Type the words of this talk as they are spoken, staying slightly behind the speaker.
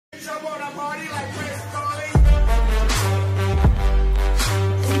Yo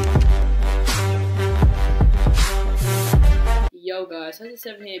guys,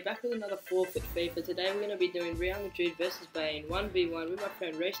 RHYS97 here, back with another Forfeit Fifa. Today we're going to be doing Real Madrid versus Spain 1v1 with my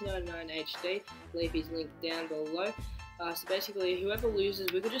friend RHYS99HD. I believe he's linked down below. So basically, whoever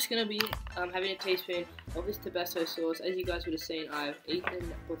loses, we're just going to be having a teaspoon of this Tabasco sauce. As you guys would have seen, I've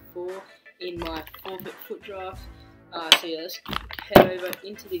eaten before in my Forfeit foot draft. So yeah, let's head over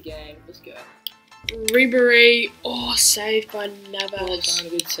into the game. Let's go. Ribery, oh, saved by Navas. Well done,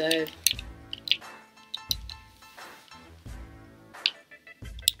 good save.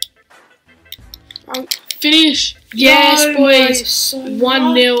 Finish! Yes, No, boys! so 1-0.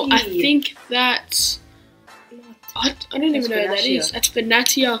 I lucky. think that's... I don't even know who that is. That's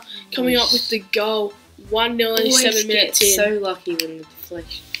Benatia coming up with the goal. 1-0 and 7 minutes in. So lucky when the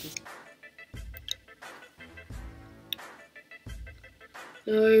deflection.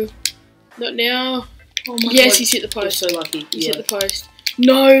 No, not now. Oh my yes, God. he's hit the post. You're so lucky. He's hit the post.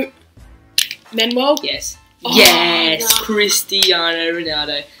 No! Manuel? Yes. Oh, yes! no. Cristiano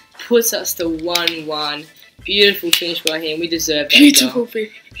Ronaldo puts us to 1-1. Beautiful finish by him. We deserve that Beautiful goal.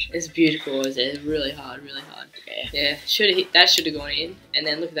 finish. It's beautiful. It's really hard, really hard. Yeah. Should have hit. That should have gone in. And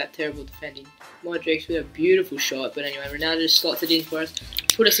then look at that terrible defending. Modric with a beautiful shot. But anyway, Ronaldo just slots it in for us.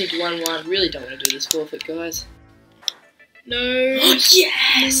 Put us into 1-1. Really don't want to do this forfeit, guys. No.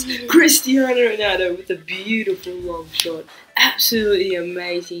 Yes! Cristiano Ronaldo with a beautiful long shot. Absolutely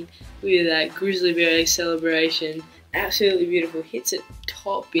amazing. Look at that grizzly bear celebration. Absolutely beautiful. Hits it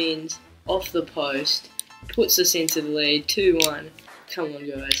top bins off the post. Puts us into the lead. 2-1. Come on,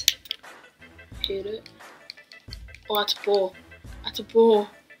 guys. Hit it. Oh, that's a ball. That's a ball.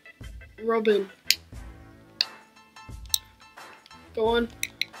 Robin. Go on.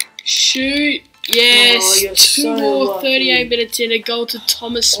 Shoot. Yes. Oh, you're 2 so more, lucky. 38 minutes in. A goal to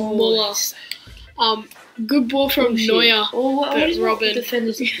Thomas Muller. Oh, Good ball from Neuer. Oh, what is Robin.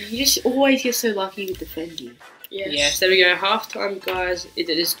 Defenders, you just always get so lucky with defending. Yes. Yes, there we go. Half time, guys. It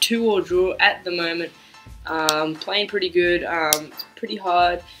is 2-2 draw at the moment. Playing pretty good. It's pretty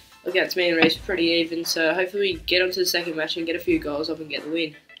hard. Against me and Race, pretty even. So hopefully we get onto the second match and get a few goals up and get the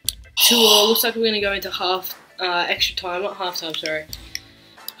win. 2-2. Looks like we're going to go into extra time, not half time. Sorry.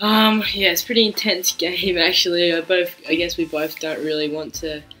 Yeah, it's a pretty intense game actually. I guess we both don't really want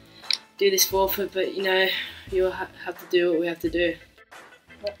to do this forfeit, but you know, you'll have to do what we have to do.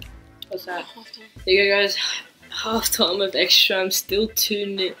 What's that? There you go, guys. Half time of extra. I'm still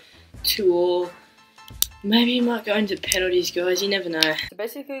 2-2. Maybe it might go into penalties, guys. You never know. So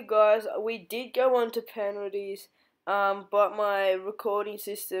basically, guys, we did go on to penalties, but my recording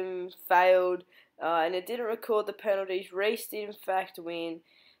system failed, and it didn't record the penalties. Reece did in fact win.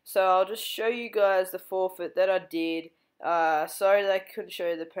 So I'll just show you guys the forfeit that I did. Sorry that I couldn't show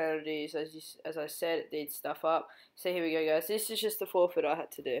you the penalties. As I said, it did stuff up. So here we go, guys. This is just the forfeit I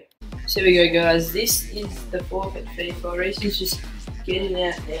had to do. So here we go, guys. This is the forfeit FIFA. Reece is just getting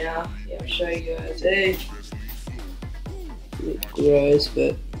out now. Yeah, I'll show you guys. Hey. A bit gross,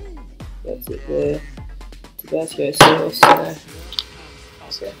 but that's it there. Tabasco sauce.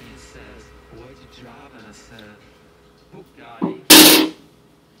 So.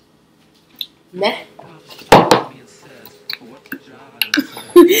 Meh.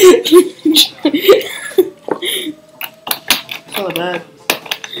 Not bad.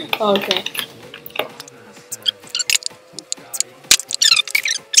 Oh, okay.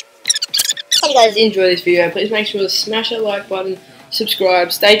 If you guys enjoy this video, please make sure to smash that like button,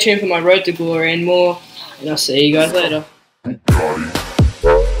 subscribe, stay tuned for my road to glory and more, and I'll see you guys later.